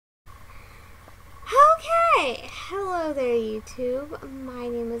Hey, hello there YouTube. My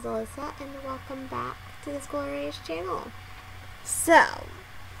name is Alyssa and welcome back to this glorious channel. So,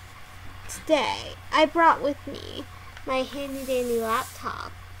 today I brought with me my handy dandy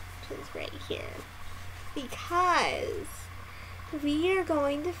laptop, which is right here, because we are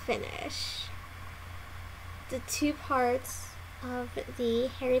going to finish the 2 parts of the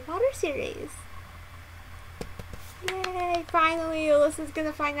Harry Potter series. Yay! Finally, Alyssa's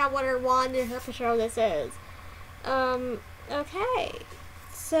gonna find out what her wand and her Patronus is. Okay.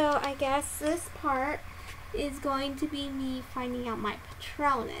 So, I guess this part is going to be me finding out my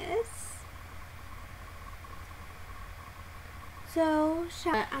Patronus. So,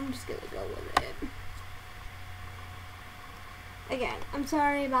 I'm just gonna go with it. Again, I'm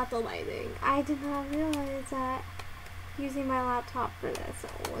sorry about the lighting. I did not realize that using my laptop for this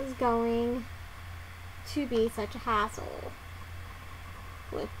was going to be such a hassle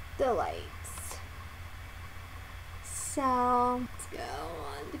with the lights. So let's go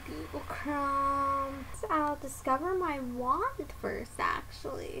on to Google Chrome. So I'll discover my wand first,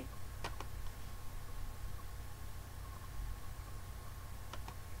 actually.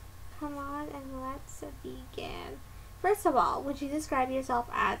 Come on and let's begin. First of all, would you describe yourself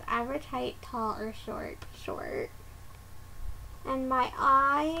as average height, tall, or short? Short. And my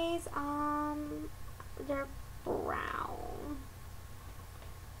eyes, they're brown.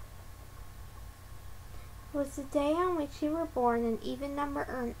 Was the day on which you were born an even number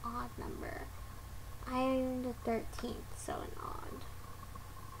or an odd number? I am the 13th, so an odd.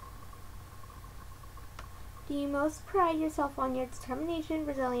 Do you most pride yourself on your determination,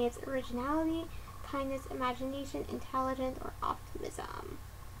 resilience, originality, kindness, imagination, intelligence, or optimism?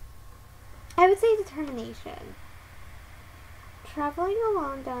 I would say determination. Traveling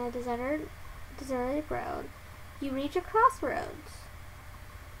alone down a deserted road, you reach a crossroads.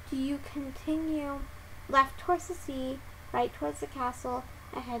 Do you continue left towards the sea, right towards the castle,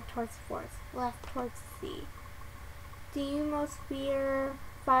 ahead towards the forest, left towards the sea? Do you most fear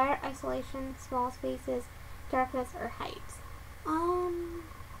fire, isolation, small spaces, darkness, or heights? I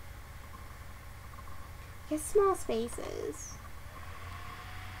guess small spaces.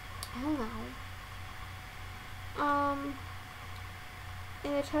 I don't know.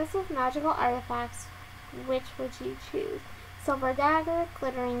 In a choice of magical artifacts, which would you choose? Silver dagger,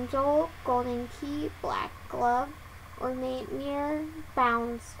 glittering jewel, golden key, black glove, ornate mirror,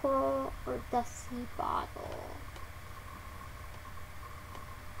 bound scroll, or dusty bottle?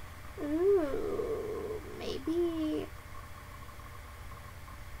 Ooh, maybe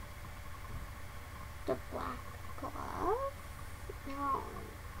the black glove? No.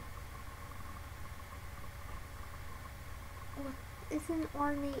 What is an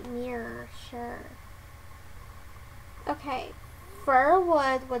ornate mirror? Sure. Okay. Fir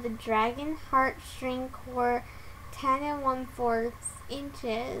wood with a dragon heartstring core 10 1/4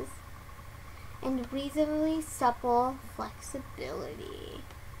 inches and reasonably supple flexibility.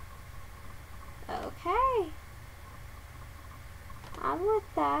 Okay. I'm with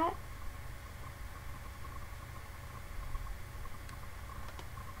that.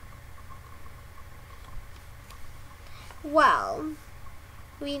 Well,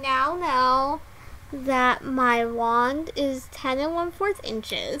 we now know that my wand is 10 1/4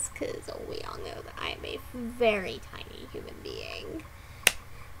 inches, because we all know that I am a very tiny human being.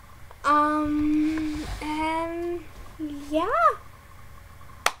 And yeah.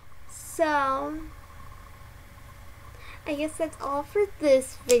 So, I guess that's all for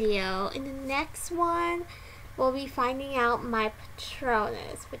this video. In the next one, we'll be finding out my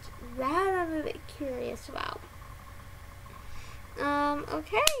Patronus, which that I'm a bit curious about.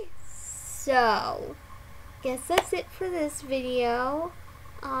 Okay, so guess that's it for this video.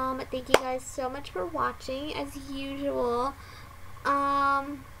 Thank you guys so much for watching, as usual.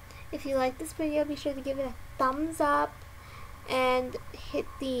 If you like this video, be sure to give it a thumbs up and hit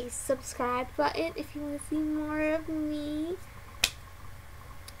the subscribe button if you want to see more of me.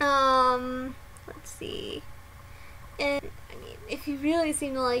 Let's see. And I mean, if you really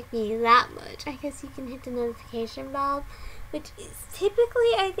seem to like me that much, I guess you can hit the notification bell, which is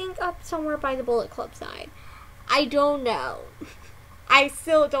typically, I think, up somewhere by the Bullet Club side. I don't know. I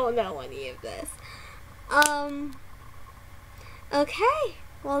still don't know any of this. Okay.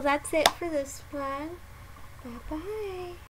 Well, that's it for this one. Bye-bye.